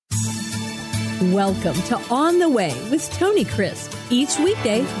Welcome to On the Way with Tony Crisp. Each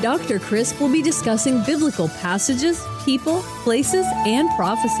weekday, Dr. Crisp will be discussing biblical passages, people, places, and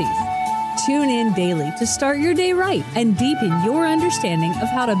prophecies. Tune in daily to start your day right and deepen your understanding of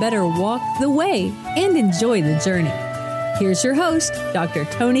how to better walk the way and enjoy the journey. Here's your host, Dr.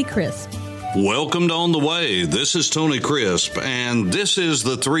 Tony Crisp. Welcome to On the Way. This is Tony Crisp, and this is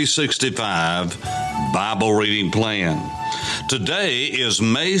the 365 Bible Reading Plan. Today is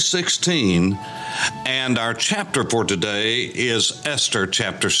May 16, and our chapter for today is Esther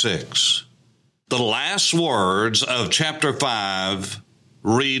chapter 6. The last words of chapter 5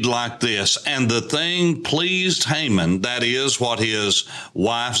 read like this: "And the thing pleased Haman," that is what his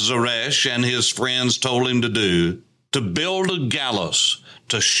wife Zeresh and his friends told him to do, "to build a gallows,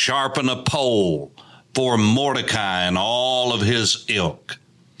 to sharpen a pole for Mordecai and all of his ilk."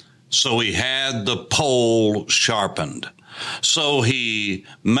 So he had the pole sharpened. So he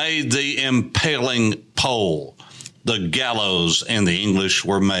made the impaling pole. The gallows in the English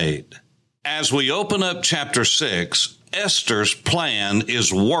were made. As we open up chapter 6, Esther's plan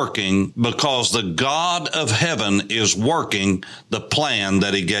is working because the God of heaven is working the plan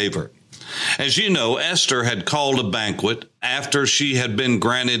that he gave her. As you know, Esther had called a banquet after she had been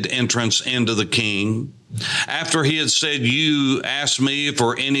granted entrance into the king. After he had said, "You ask me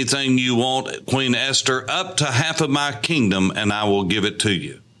for anything you want, Queen Esther, up to half of my kingdom, and I will give it to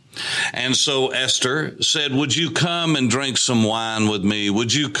you." And so Esther said, "Would you come and drink some wine with me?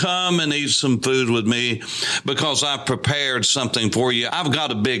 Would you come and eat some food with me? Because I've prepared something for you. I've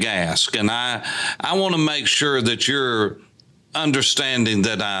got a big ask, and I want to make sure that you're understanding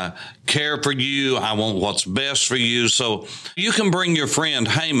that I care for you. I want what's best for you. So you can bring your friend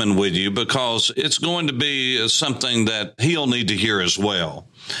Haman with you because it's going to be something that he'll need to hear as well."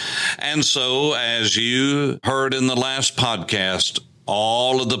 And so, as you heard in the last podcast,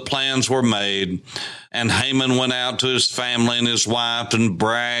 all of the plans were made, and Haman went out to his family and his wife and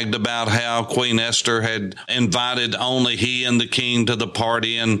bragged about how Queen Esther had invited only he and the king to the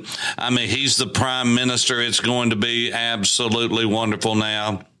party. And he's the prime minister. It's going to be absolutely wonderful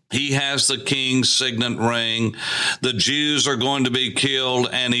now. He has the king's signet ring. The Jews are going to be killed.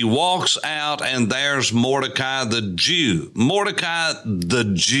 And he walks out, and there's Mordecai the Jew. Mordecai the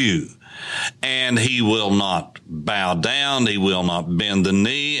Jew. And he will not bow down. He will not bend the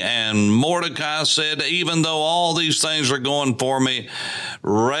knee. And Mordecai said, even though all these things are going for me,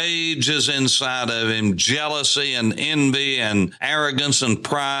 rage is inside of him. Jealousy and envy and arrogance and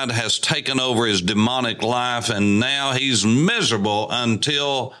pride has taken over his demonic life. And now he's miserable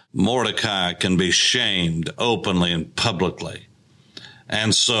until Mordecai can be shamed openly and publicly.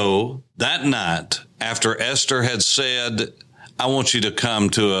 And so that night, after Esther had said, "I want you to come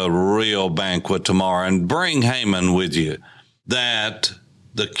to a real banquet tomorrow and bring Haman with you," that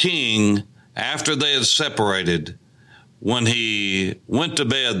the king, after they had separated, when he went to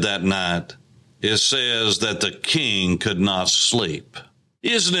bed that night, it says that the king could not sleep.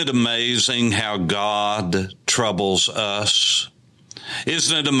 Isn't it amazing how God troubles us?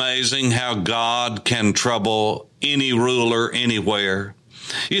 Isn't it amazing how God can trouble any ruler anywhere?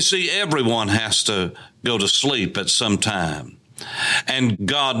 You see, everyone has to go to sleep at some time. And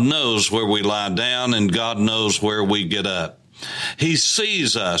God knows where we lie down, and God knows where we get up. He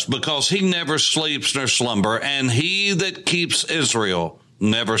sees us because he never sleeps nor slumber, and he that keeps Israel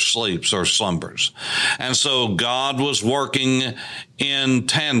never sleeps or slumbers. And so God was working in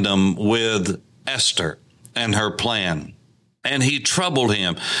tandem with Esther and her plan. And he troubled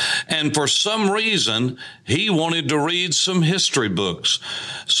him. And for some reason, he wanted to read some history books.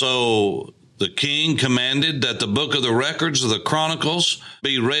 So the king commanded that the book of the records of the Chronicles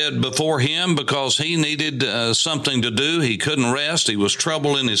be read before him because he needed something to do. He couldn't rest. He was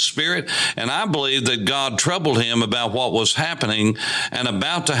troubled in his spirit. And I believe that God troubled him about what was happening and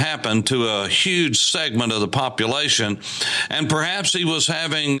about to happen to a huge segment of the population. And perhaps he was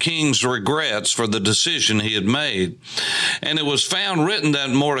having king's regrets for the decision he had made. And it was found written that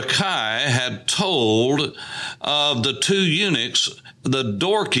Mordecai had told of the two eunuchs, the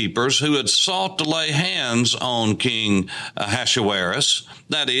doorkeepers, who had sought to lay hands on King Ahasuerus,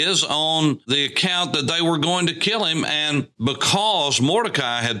 that is, on the account that they were going to kill him. And because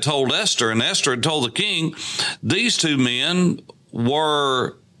Mordecai had told Esther and Esther had told the king, these two men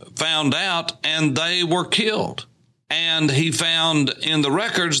were found out and they were killed. And he found in the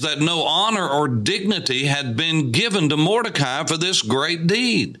records that no honor or dignity had been given to Mordecai for this great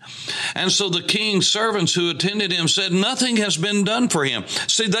deed. And so the king's servants who attended him said, nothing has been done for him.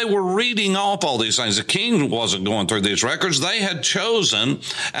 See, they were reading off all these things. The king wasn't going through these records. They had chosen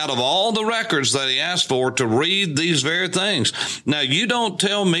out of all the records that he asked for to read these very things. Now, you don't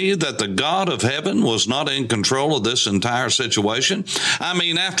tell me that the God of heaven was not in control of this entire situation. I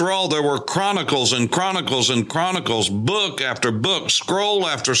mean, after all, there were chronicles and chronicles and chronicles, book after book, scroll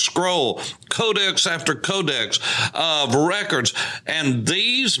after scroll, codex after codex of records. And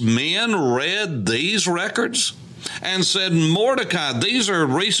these men read these records and said, Mordecai, these are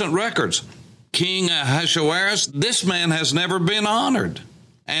recent records. King Ahasuerus, this man has never been honored.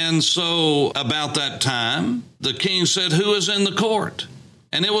 And so about that time, the king said, who is in the court?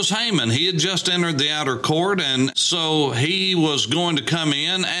 And it was Haman. He had just entered the outer court, and so he was going to come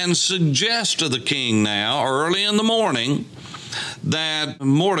in and suggest to the king now, early in the morning, that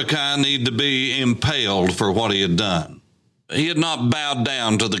Mordecai need to be impaled for what he had done. He had not bowed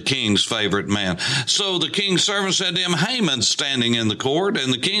down to the king's favorite man. So the king's servant said to him, Haman's standing in the court.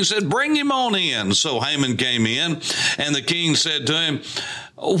 And the king said, bring him on in. So Haman came in, and the king said to him,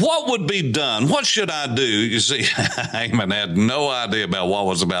 what would be done? What should I do? You see, Haman had no idea about what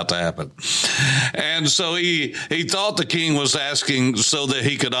was about to happen. And so he thought the king was asking so that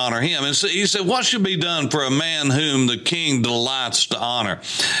he could honor him. And so he said, what should be done for a man whom the king delights to honor?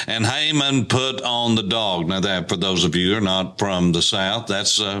 And Haman put on the dog. Now that, for those of you who are not from the South,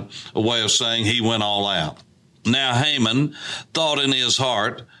 that's a way of saying he went all out. Now Haman thought in his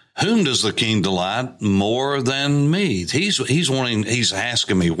heart, whom does the king delight more than me? He's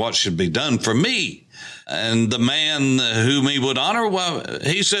asking me what should be done for me. And the man whom he would honor, well,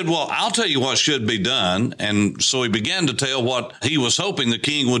 he said, well, I'll tell you what should be done. And so he began to tell what he was hoping the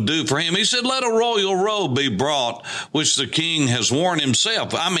king would do for him. He said, let a royal robe be brought, which the king has worn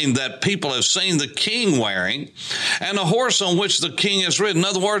himself. I mean, that people have seen the king wearing, and a horse on which the king has ridden. In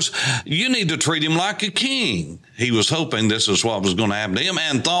other words, you need to treat him like a king. He was hoping this is what was going to happen to him,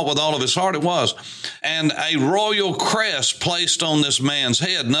 and thought with all of his heart it was. And a royal crest placed on this man's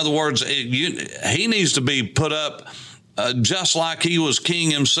head. In other words, he needs to be put up just like he was king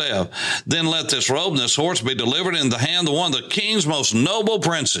himself. Then let this robe and this horse be delivered in the hand of one of the king's most noble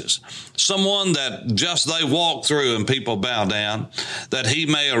princes, someone that just they walk through and people bow down, that he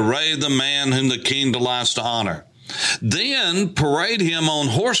may array the man whom the king delights to honor. Then parade him on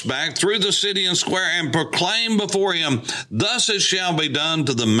horseback through the city and square and proclaim before him, thus it shall be done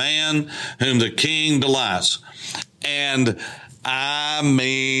to the man whom the king delights. And I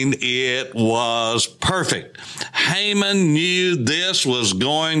mean, it was perfect. Haman knew this was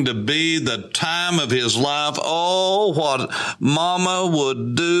going to be the time of his life. Oh, what Mama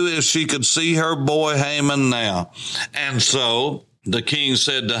would do if she could see her boy Haman now. And so the king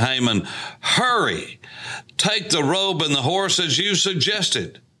said to Haman, hurry, take the robe and the horse as you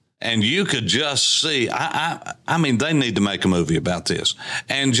suggested. And you could just see, I mean, they need to make a movie about this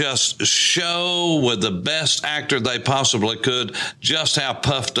and just show with the best actor they possibly could just how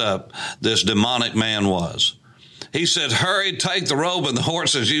puffed up this demonic man was. He said, hurry, take the robe and the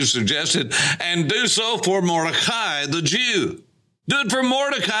horse as you suggested, and do so for Mordecai the Jew. Do it for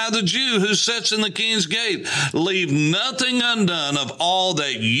Mordecai the Jew who sits in the king's gate. Leave nothing undone of all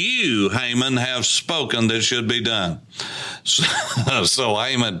that you, Haman, have spoken that should be done. So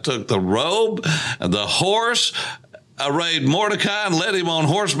Haman took the robe, the horse, arrayed Mordecai, and led him on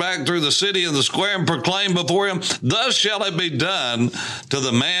horseback through the city and the square, and proclaimed before him, thus shall it be done to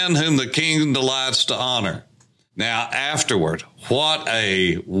the man whom the king delights to honor. Now, afterward, what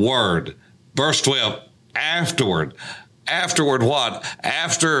a word. Verse 12, afterward. Afterward what?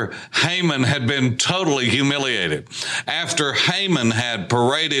 After Haman had been totally humiliated, after Haman had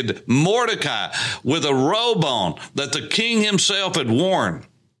paraded Mordecai with a robe on that the king himself had worn,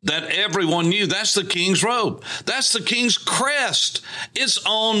 that everyone knew, that's the king's robe. That's the king's crest. It's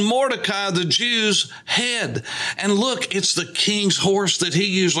on Mordecai the Jew's head. And look, it's the king's horse that he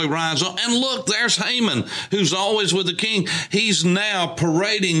usually rides on. And look, there's Haman, who's always with the king. He's now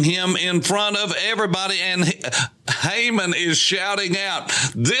parading him in front of everybody, and Haman is shouting out,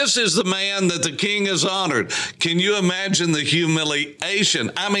 this is the man that the king has honored. Can you imagine the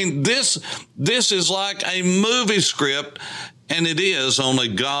humiliation? I mean, this is like a movie script. And it is, only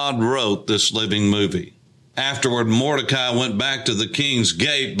God wrote this living movie. Afterward, Mordecai went back to the king's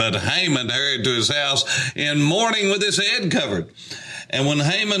gate, but Haman hurried to his house in mourning with his head covered. And when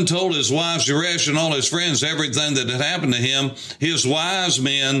Haman told his wife Zeresh and all his friends everything that had happened to him, his wise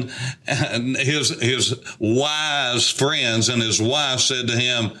men, and his wise friends and his wife said to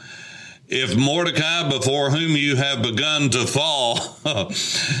him, If Mordecai, before whom you have begun to fall,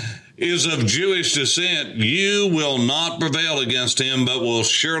 is of Jewish descent, you will not prevail against him, but will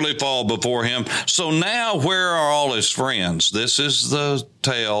surely fall before him. So now where are all his friends? This is the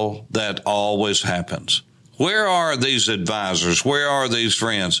tale that always happens. Where are these advisors? Where are these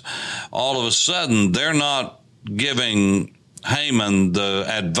friends? All of a sudden, they're not giving Haman the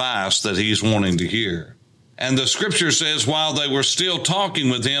advice that he's wanting to hear. And the scripture says, while they were still talking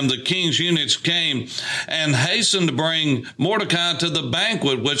with him, the king's eunuchs came and hastened to bring Mordecai to the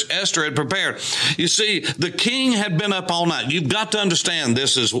banquet which Esther had prepared. You see, the king had been up all night. You've got to understand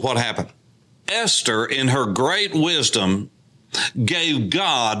this is what happened. Esther, in her great wisdom, gave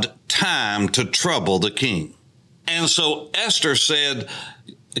God time to trouble the king. And so Esther said,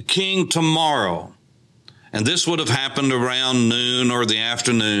 King, tomorrow, and this would have happened around noon or the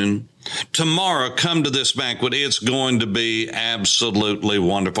afternoon, tomorrow, come to this banquet. It's going to be absolutely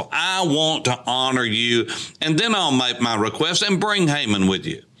wonderful. I want to honor you, and then I'll make my request and bring Haman with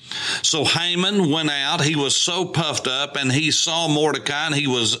you. So Haman went out. He was so puffed up, and he saw Mordecai, and he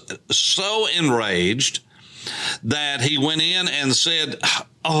was so enraged that he went in and said,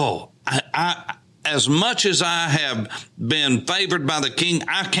 as much as I have been favored by the king,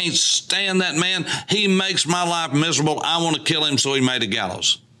 I can't stand that man. He makes my life miserable. I want to kill him. So he made a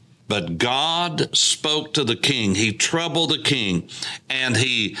gallows. But God spoke to the king. He troubled the king, and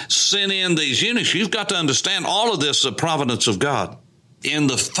he sent in these eunuchs. You've got to understand all of this is the providence of God, in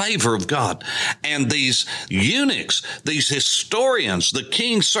the favor of God. And these eunuchs, these historians, the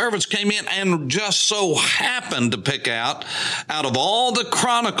king's servants came in and just so happened to pick out of all the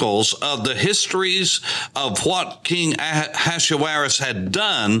chronicles of the histories of what King Ahasuerus had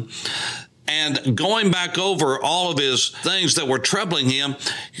done, and going back over all of his things that were troubling him,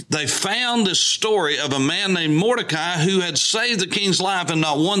 they found this story of a man named Mordecai who had saved the king's life, and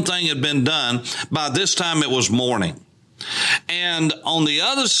not one thing had been done. By this time, it was morning. And on the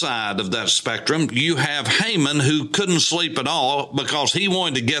other side of that spectrum, you have Haman, who couldn't sleep at all because he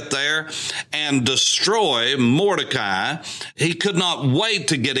wanted to get there and destroy Mordecai. He could not wait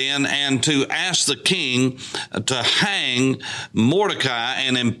to get in and to ask the king to hang Mordecai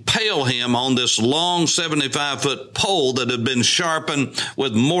and impale him on this long 75-foot pole that had been sharpened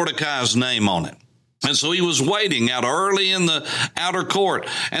with Mordecai's name on it. And so he was waiting out early in the outer court.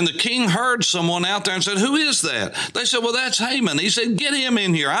 And the king heard someone out there and said, who is that? They said, well, that's Haman. He said, get him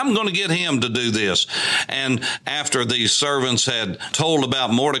in here. I'm going to get him to do this. And after these servants had told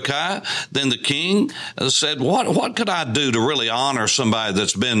about Mordecai, then the king said, what could I do to really honor somebody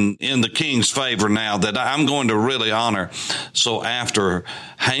that's been in the king's favor now that I'm going to really honor? So after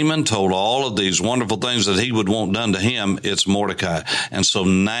Haman told all of these wonderful things that he would want done to him, it's Mordecai. And so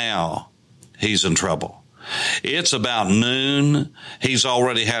now he's in trouble. It's about noon. He's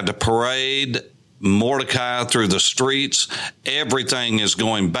already had to parade Mordecai through the streets. Everything is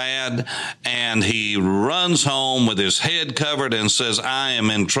going bad. And he runs home with his head covered and says, I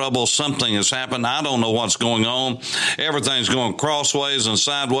am in trouble. Something has happened. I don't know what's going on. Everything's going crossways and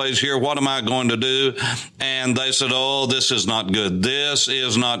sideways here. What am I going to do? And they said, oh, this is not good. This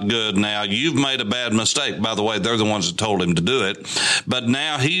is not good. Now, you've made a bad mistake. By the way, they're the ones that told him to do it. But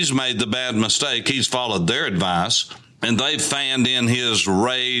now he's made the bad mistake. He's followed their advice. And they fanned in his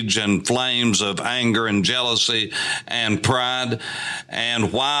rage and flames of anger and jealousy and pride.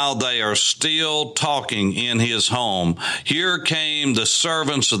 And while they are still talking in his home, here came the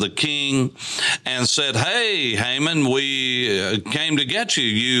servants of the king and said, hey, Haman, we came to get you.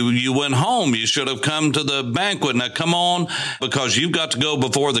 You went home. You should have come to the banquet. Now come on, because you've got to go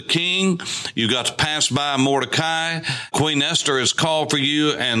before the king. You've got to pass by Mordecai. Queen Esther has called for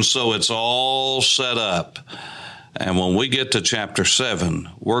you. And so it's all set up. And when we get to chapter 7,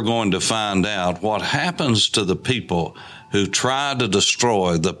 we're going to find out what happens to the people who try to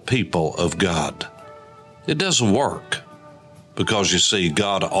destroy the people of God. It doesn't work because, you see,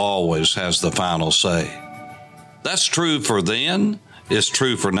 God always has the final say. That's true for then. It's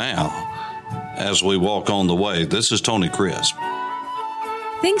true for now as we walk on the way. This is Tony Crisp.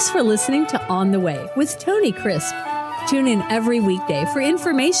 Thanks for listening to On the Way with Tony Crisp. Tune in every weekday for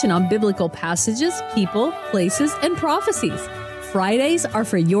information on biblical passages, people, places, and prophecies. Fridays are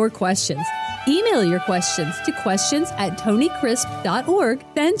for your questions. Email your questions to questions@tonycrisp.org.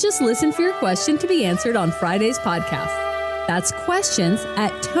 Then just listen for your question to be answered on Friday's podcast. That's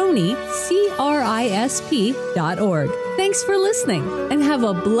questions@tonycrisp.org. Thanks for listening and have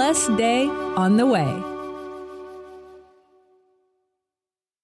a blessed day on the way.